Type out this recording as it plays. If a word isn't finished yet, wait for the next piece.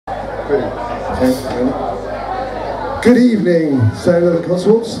Good evening, sailor of the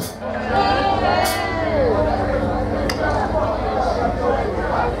Cotswolds.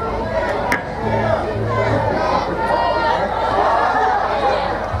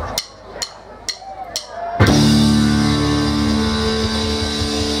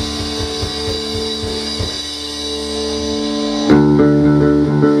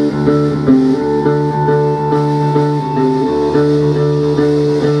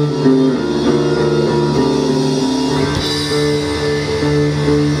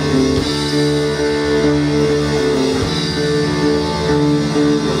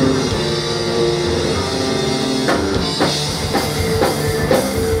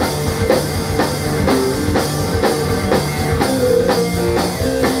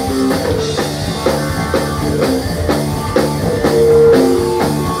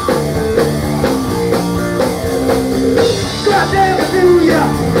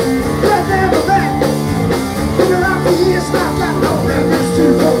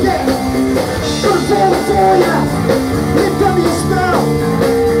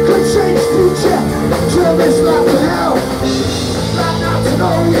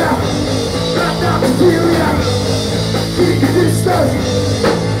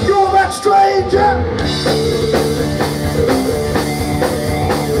 You're that stranger.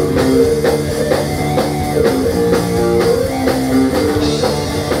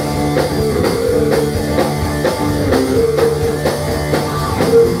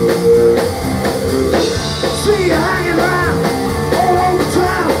 See you hanging around all over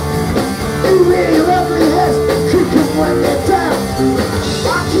town. You wear your ugly heads, kicking when they're down.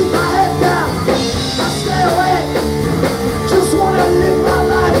 I keep my head down, I stay away. Just wanna live my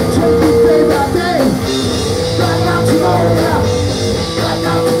life and take it day by day. Right now to know ya, right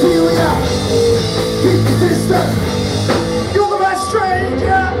now to feel ya. Keep your distance, you're the right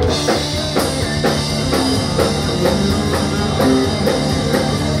stranger.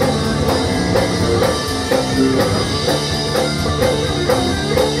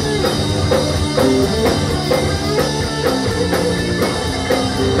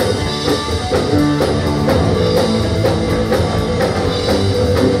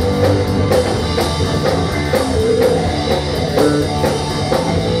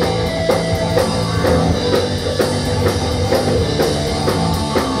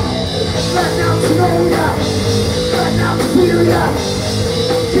 Right now to know ya, right now to feel ya.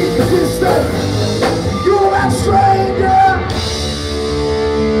 Keep your distance, you're that stranger.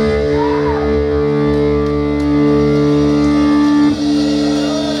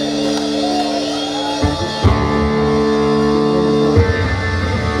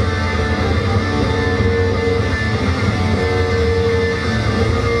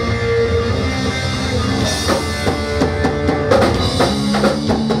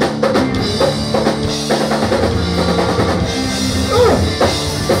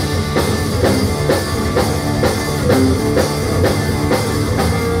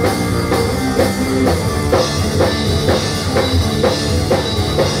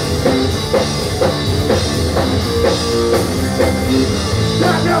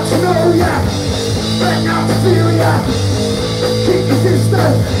 Right now to know ya, right now to feel ya. Keep your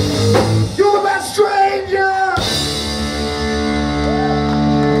distance, you're the best stranger.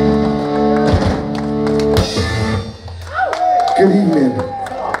 Good evening.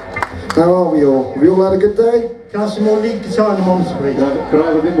 How are we all? Have we all had a good day? Can I have some more lead guitar in the monster, please? Could I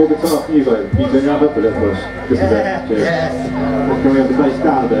have a bit more guitar from you guys? You turn your hand up a bit for us. Just a bit. Cheers. Yes. Can we have the bass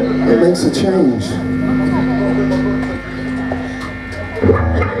down a bit? It makes a change.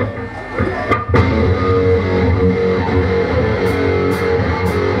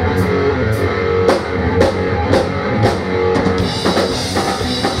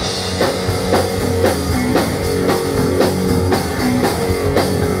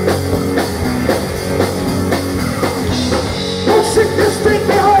 Sickness, take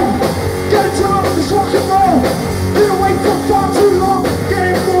me home. Get a job, this rock and roll. Been away for far too long.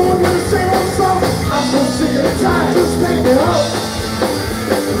 Getting bored with the same old song. I'm so sick of the time, just take me home.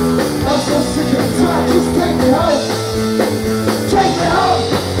 I'm so sick of the time.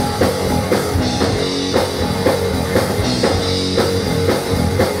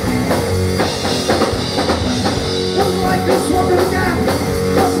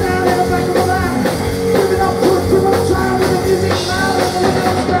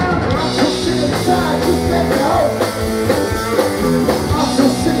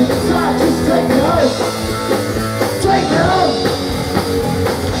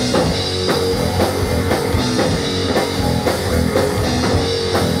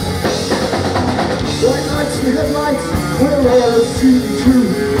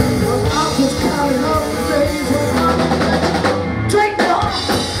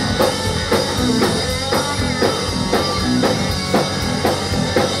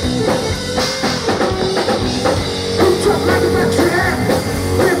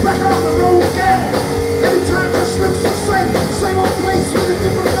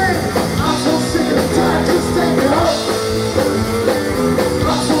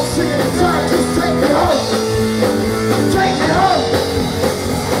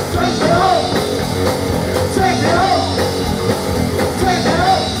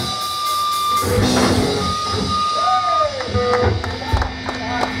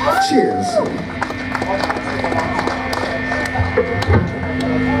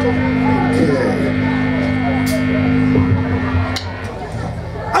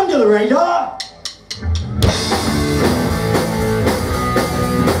 radar.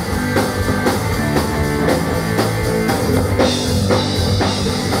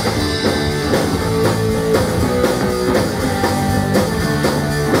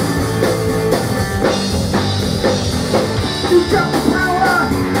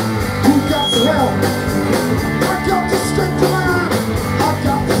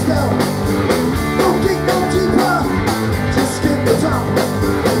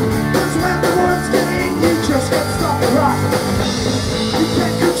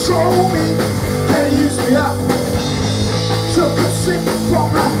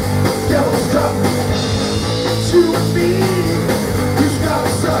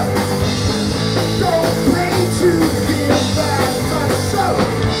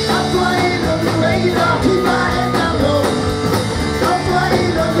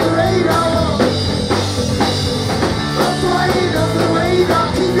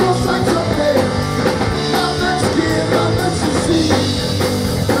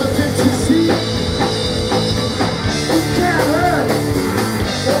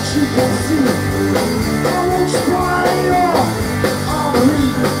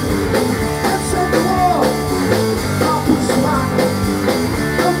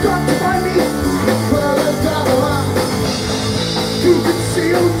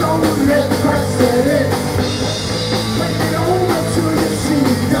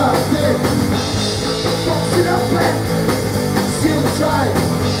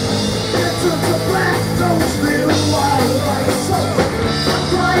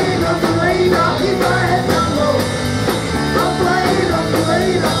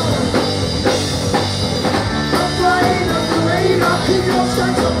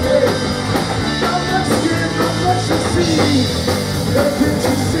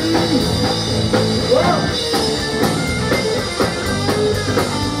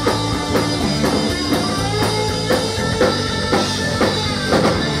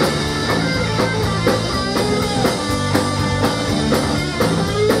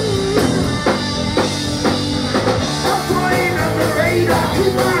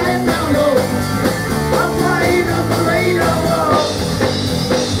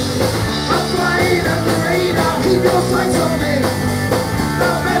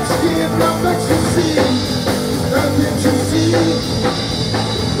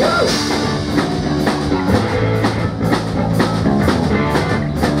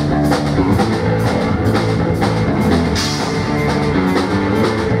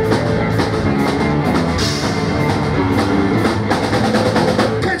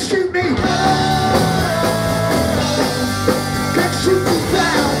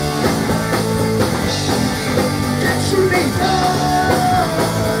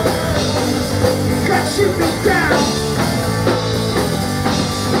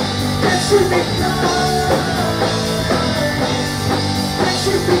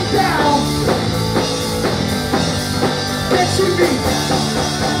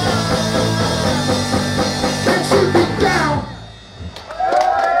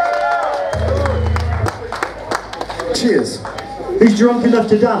 Cheers. Who's drunk enough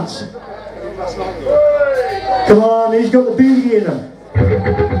to dance? Come on, who's got the boogie in them?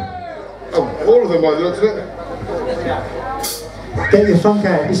 Oh, all of them by the looks of it. Get your funk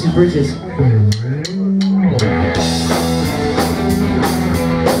out, this is Bridges.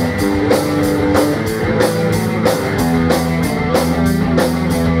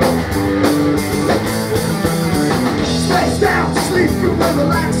 Space down, sleep through when the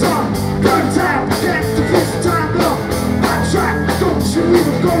lights on. Burn time, get the first time up. Backtrack, don't you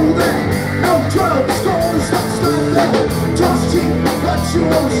even go there. No drugs, don't stop there. Toss cheap, but you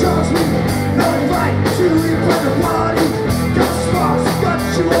won't charge me. No right to invite a party. Got sparks, but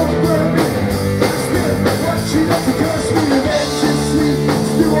you won't burn me. Still, what you got to curse me. Revenge is sweet,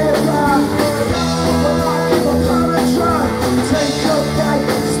 still alright. If a pirate try, take a bite,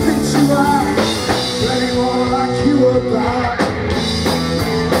 spit you out. Anyone like you about.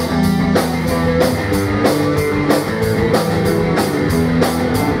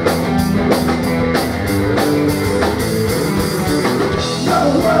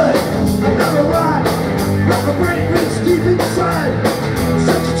 Another word, another rhyme, like a break.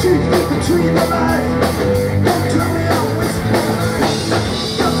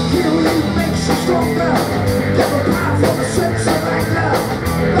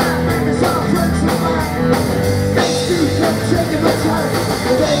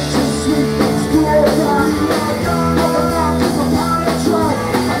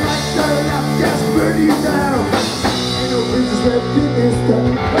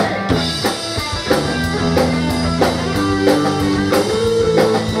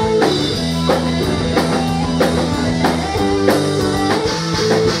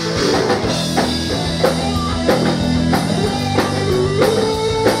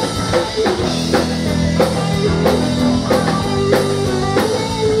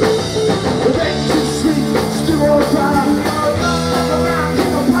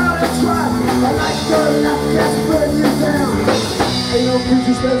 Ain't no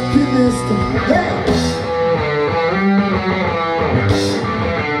bridges left in this town. Hey!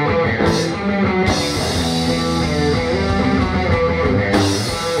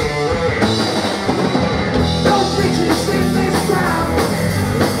 No bridges in this town.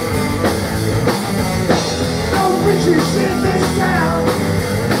 No bridges in this town.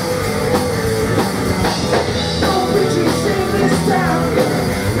 No bridges in this town.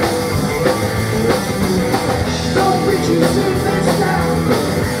 No bridges in this town.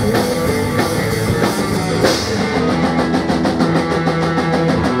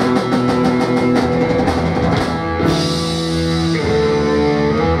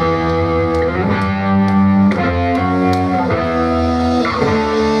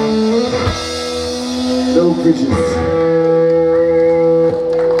 No bridges.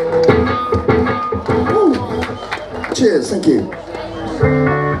 Woo. Cheers, thank you.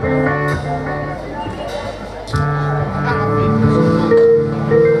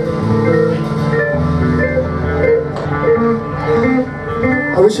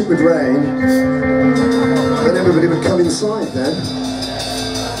 I wish it would rain, and everybody would come inside then.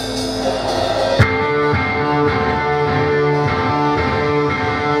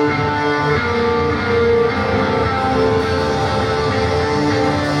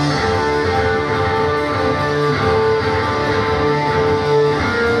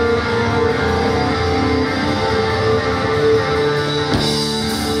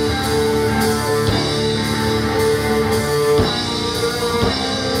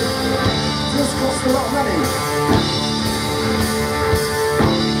 This costs a lot of money.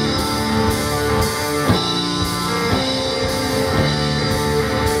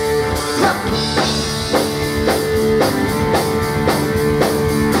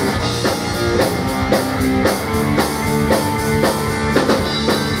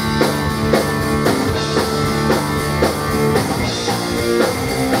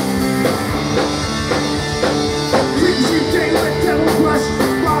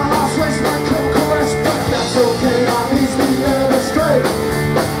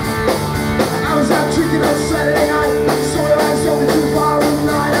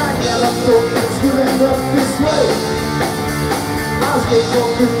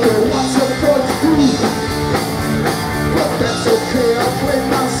 What's up, what's through? But that's okay, I'll play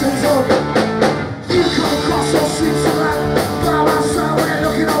my sins on. You come across those streets tonight, by my side when you're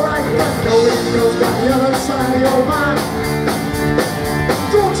looking alright, but no one knows about the other side of your mind.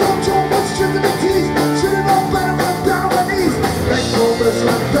 Don't, what's just the keys? Should've known better when I'm down on my knees. Make moments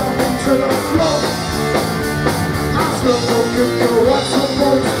like down into the floor. I'm still looking for what's up,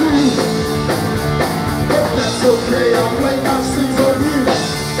 what's through? But that's okay, I'll play my sins on you.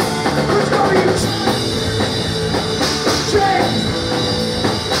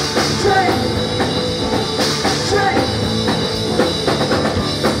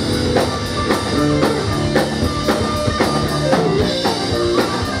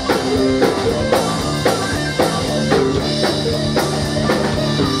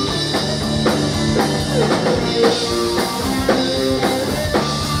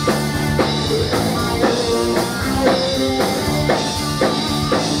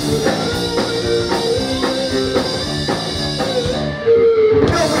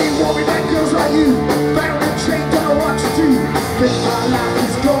 You bound and chained, don't know what to do. Think my life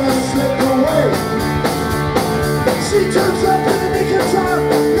is gonna slip away. She turns up in the nick of time,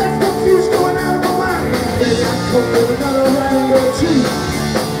 left the fuse going out of my mind. Maybe I come with another round or two.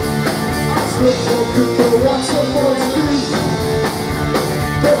 I'm still looking for what some boys do.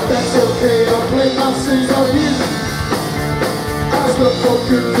 But that's okay, I'll blame my sins on you. I'm still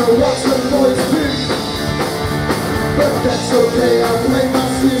looking for what some boys do. But that's okay, I'll blame my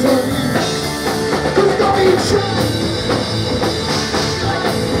sins on you.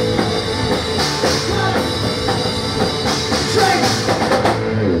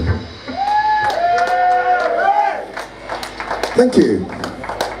 Thank you.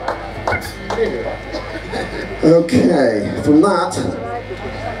 Okay, from that,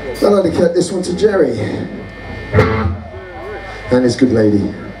 I'll dedicate this one to Jerry and his good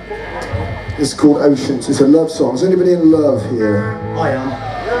lady. It's called Oceans. It's a love song. Is anybody in love here? I am.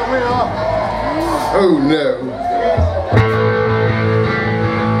 Yeah, we are. Oh no.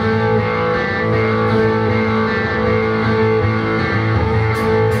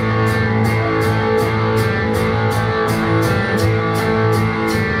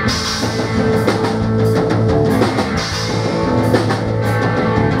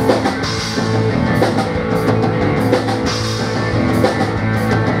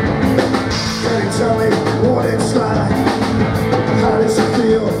 Tell me what it's like. How does it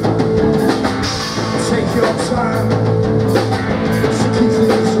feel? Take your time.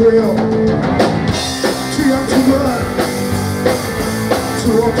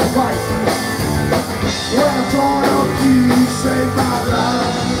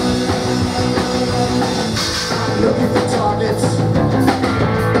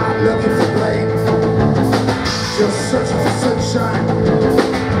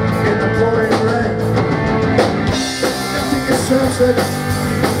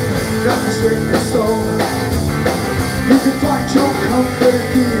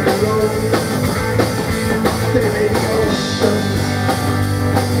 being alone. They may be oceans,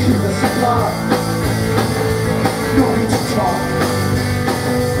 keep us apart. No need to talk,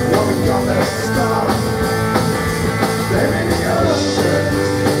 what we gonna start? There may be oceans,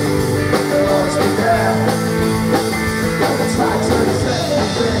 they'll always be there. When the tide turns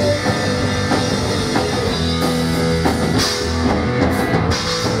everything.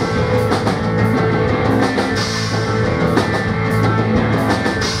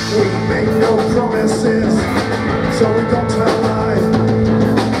 We make no promises, so we don't tell lies.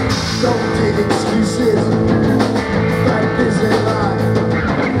 Don't take excuses, that busy lie.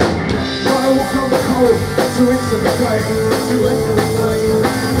 Gotta walk on the cold, to into the flame, to enter the flame.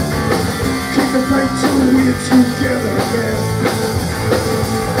 Keep the faith till we're together again.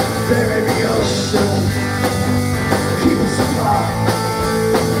 There may be ocean, keep us apart.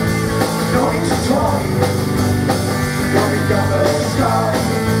 No need to talk, what we gotta start.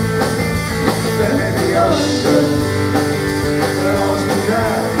 There may be ocean, there'll always be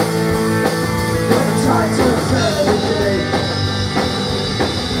there. When the tide turns everything.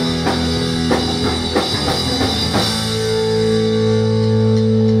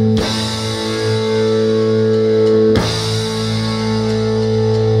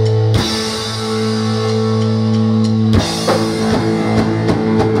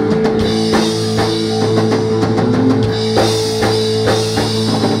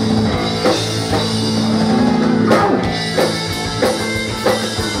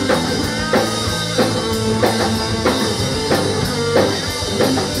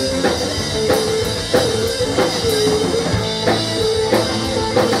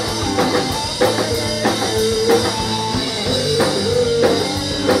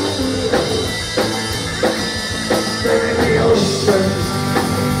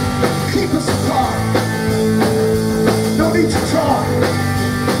 Keep us apart. No need to talk.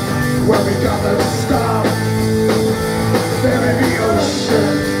 Where we gotta stop. There may be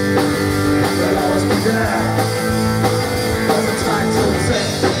ocean, there'll always be there. When the tide turns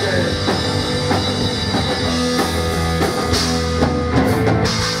everything.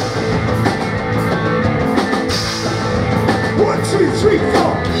 1, 2, 3,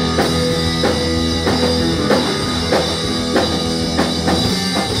 4.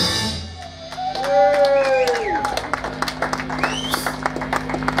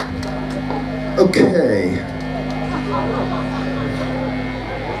 Okay.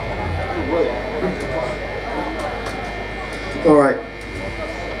 All right.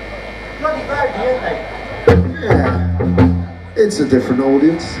 Yeah. It's a different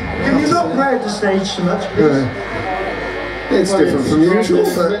audience. Can you not crowd the stage so much, please? It's different from usual,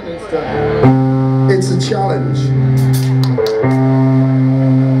 but it's a challenge.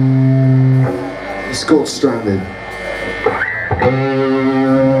 It's called Stranded.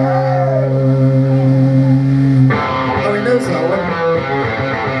 Oh, he knows that one.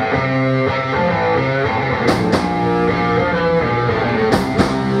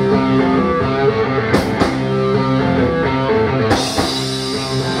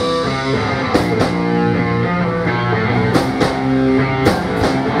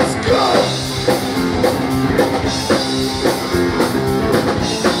 Let's go!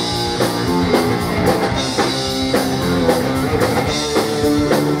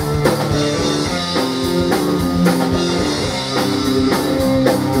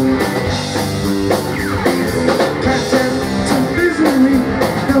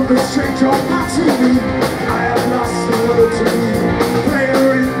 Strange on my TV, I have lost the world to me. Player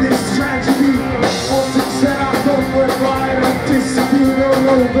in this tragedy. All things that I thought were right have disappeared all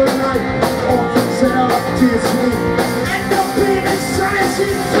overnight. All things that are dear to me end up being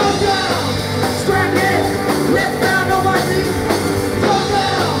insanity. Come down, stranded, left down on my knees. Come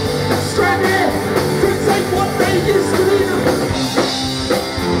down, stranded, things ain't what they used to be.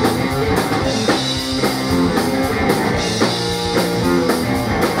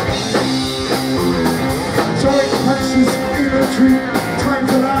 Time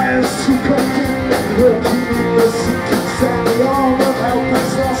for liars to compete. Walking in the secrets and the arm of help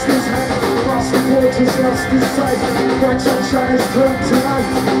has lost his hand. Across the waters, lost his sight. Bright sunshine is turned to night.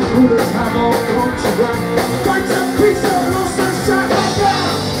 Rulers have all come to run. Fight some peace and lost and shut up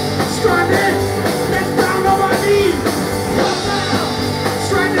down. Stranded, left down on my knees. Come down,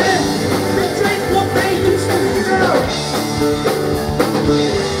 stranded. Things ain't what they used to be now.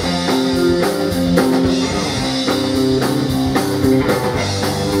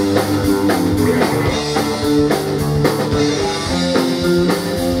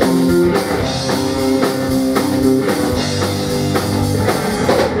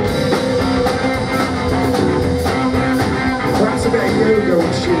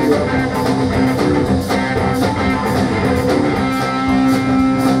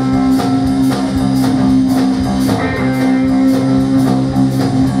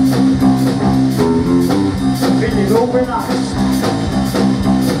 Feeling all relaxed.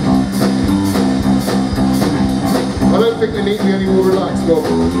 I don't think they need to be any more relaxed, Bob.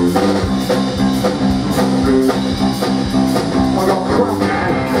 I got crap now.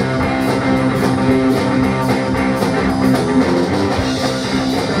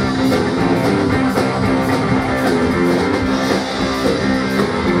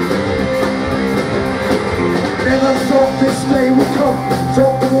 Never thought this day would come.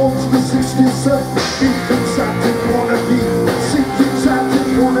 From the walls to 67. Big things I didn't wanna be. See things I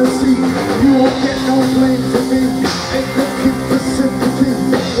didn't wanna see. You won't get no blame for me. Ain't looking for sympathy.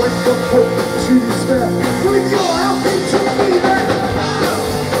 When the hope to step. With your help it took me there.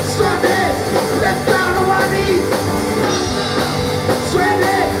 Stranded, left down on my knees.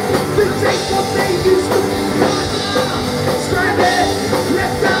 Stranded, things ain't what they used to be. Stranded,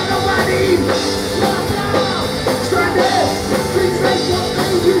 left down on my knees. Stranded, things ain't what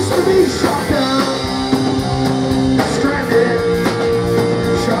they used to be. Shut down. Stranded,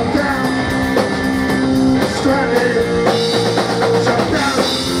 shut down. Stranded, shut down.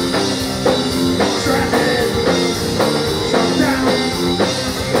 Stranded, shut down.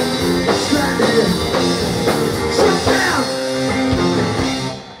 Stranded, shut down.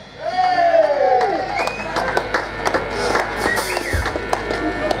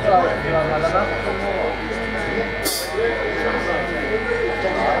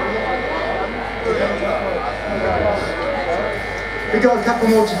 We've got a couple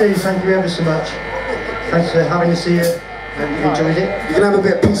more to do, thank you ever so much. Thanks for having us here, hope you enjoyed it. You can have a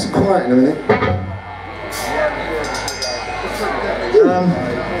bit of peace and quiet in a minute.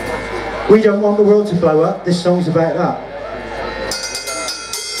 We don't want the world to blow up, this song's about that.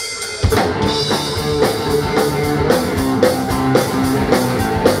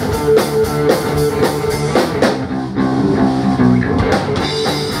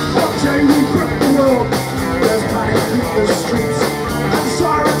 One day we broke the world. There's panic in the streets. And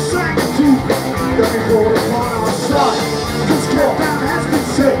sirens sang too. Then we brought upon our side. Cause lockdown has been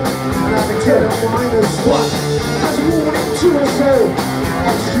set. And I've been telling miners what. As a warning to us all.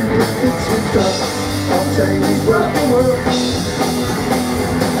 Of stupid things we've done. One day we broke the world.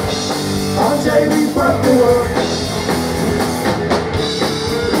 One day we broke the world.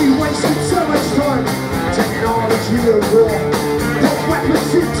 We wasted so much time. Technology of war. Put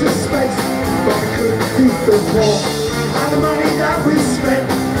weapons into space, but we couldn't beat the war. And the money that we spent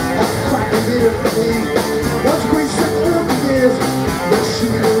on cracking it at the knee was wasted all the years,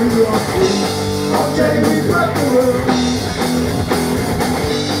 machinery on free. One day we broke the world.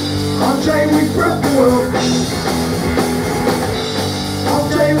 One day we broke the world. One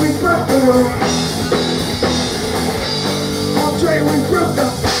day we broke the world. One day we broke the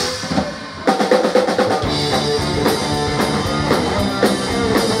world.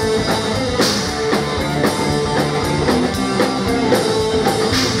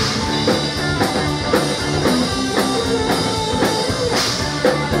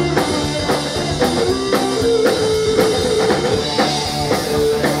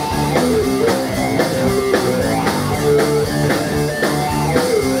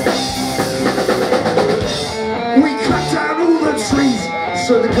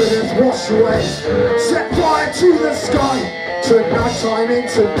 So the glitters wash away. Set fire to the sky. Turn night time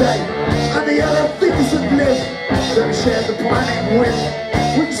into day. And the other things that live, that we share the planet with.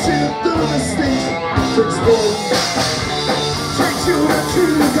 We can see the thermostats to explode. Take children to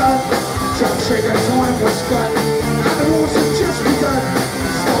the gun. Try to trigger time was gone. And the wars have just begun.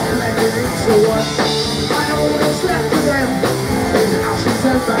 Start blending into one. And all that's left for them is ashes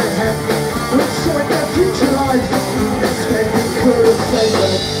and mayhem. Which join their future lives. Instead we could have saved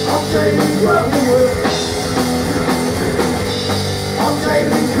them. One day we broke the world. One day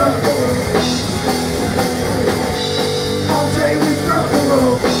we broke the world. One day we broke the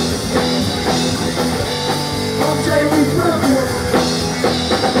world. One day we broke the world.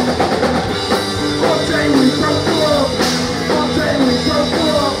 One day we broke the world. One day we broke the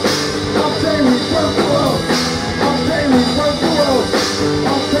world. One day we broke the world. One day we broke the world.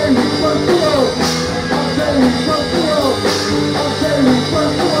 One day we broke the world. One day we broke the world. One day we broke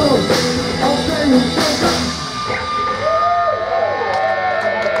the world. One day we broke the world.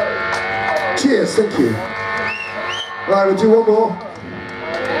 Cheers, thank you. Right, we'll do one more.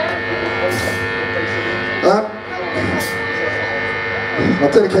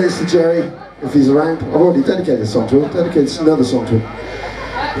 I'll dedicate this to Jerry, if he's around. I've already dedicated a song to him. I'll dedicate another song to him.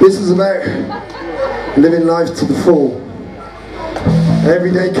 This is about living life to the full.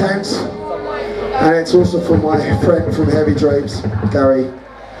 Every day counts, and it's also from my friend from Heavy Drapes, Gary.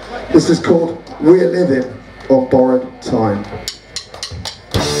 This is called We're Living on Borrowed Time.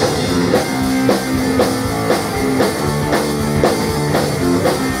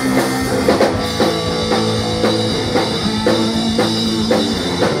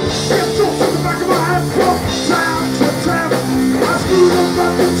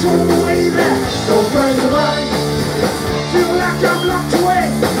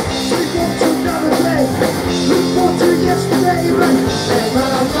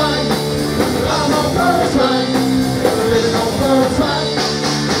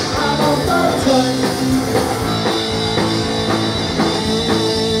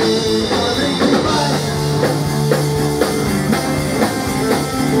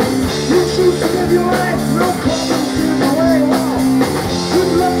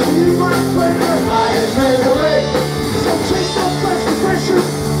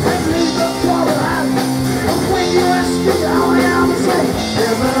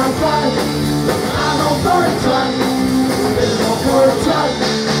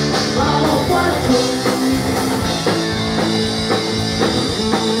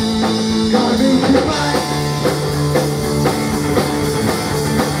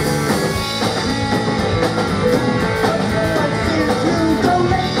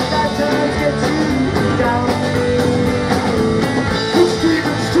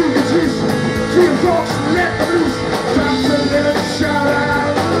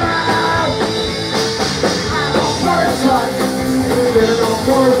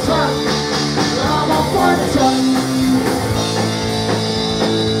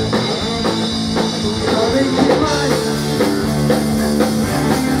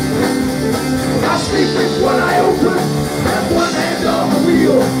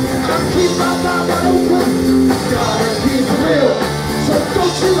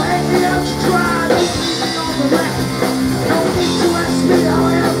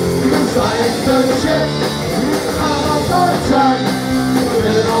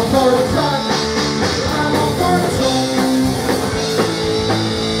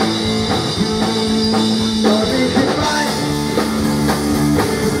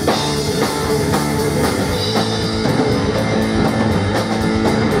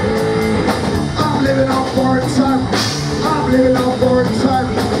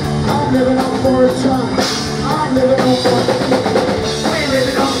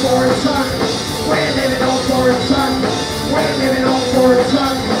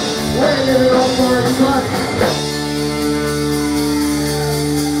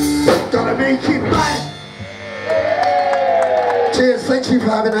 Gotta make it back. Cheers, thank you for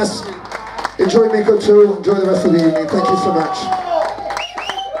having us. Enjoy Miko too, enjoy the rest of the evening. Thank you so much.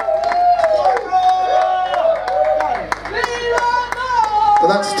 But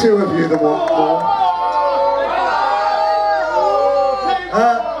that's two of you that want more.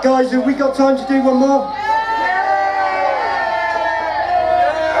 Guys, have we got time to do one more?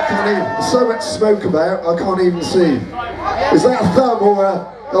 I can't even, there's so much smoke about, I can't even see. Is that a thumb or a...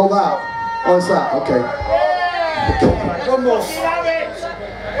 Oh, that. Oh, it's that. Okay. Right, one more.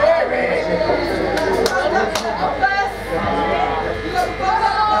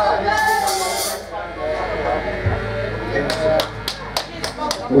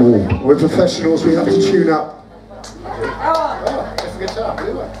 Ooh, we're professionals. We have to tune up.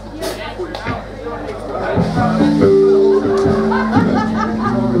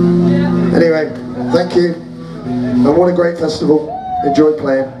 Anyway, thank you. And what a great festival. Enjoy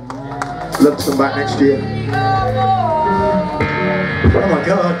playing. Love to come back next year. Oh my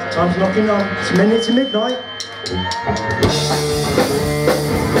God, time's knocking on. It's a minute to midnight.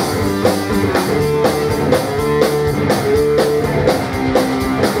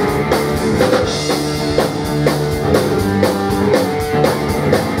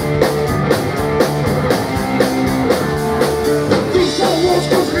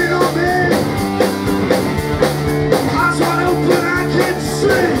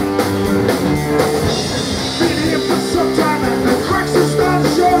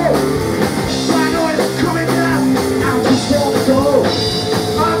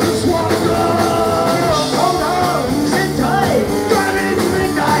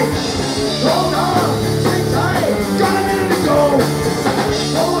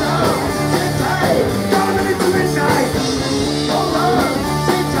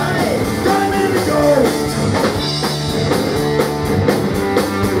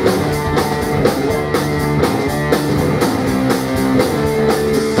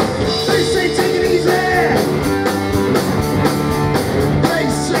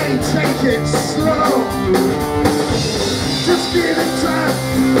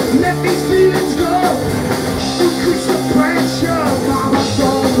 Let these feelings go. Increase the pressure. Mama's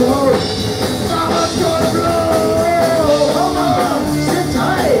gonna blow. Mama's gonna blow. Hold on, sit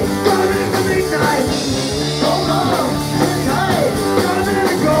tight. Gonna in the midnight. Hold on, sit tight. Gonna let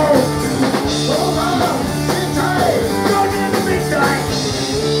it go. Hold on, sit tight. Gonna in the midnight.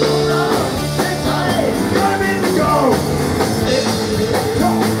 Hold on, sit tight. Gonna let it go. Tick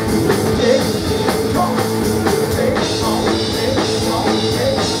tock, tick tock, tick tock, tick tock,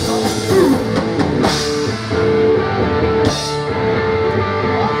 tick tock.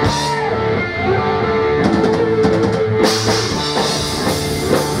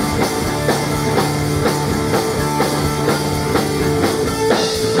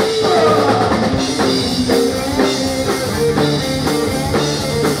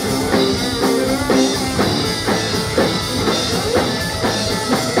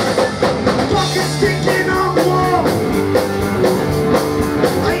 Pockets sticking on the wall.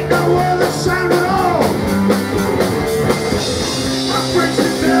 Ain't no other sound at all. My friends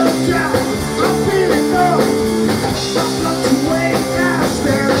are fell down. I'm feeling numb. I'm locked away now,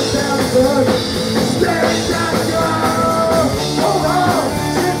 staring down the road. Staring down the road. Hold on,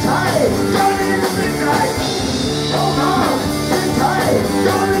 sit tight. Gone in the midnight. Hold on, sit tight.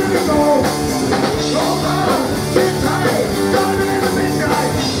 Gone in the go. Hold on, sit tight. Gone in the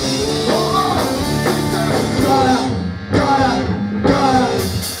midnight. Hold on, sit tight. Gotta.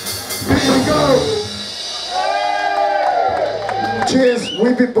 Here we go. Cheers,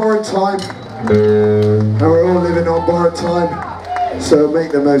 we've been borrowed time, and we're all living on borrowed time, so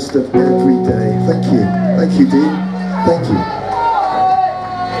make the most of every day. Thank you, Dean, thank you.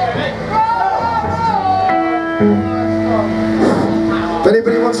 If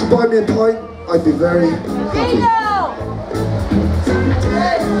anybody wants to buy me a pint, I'd be very happy.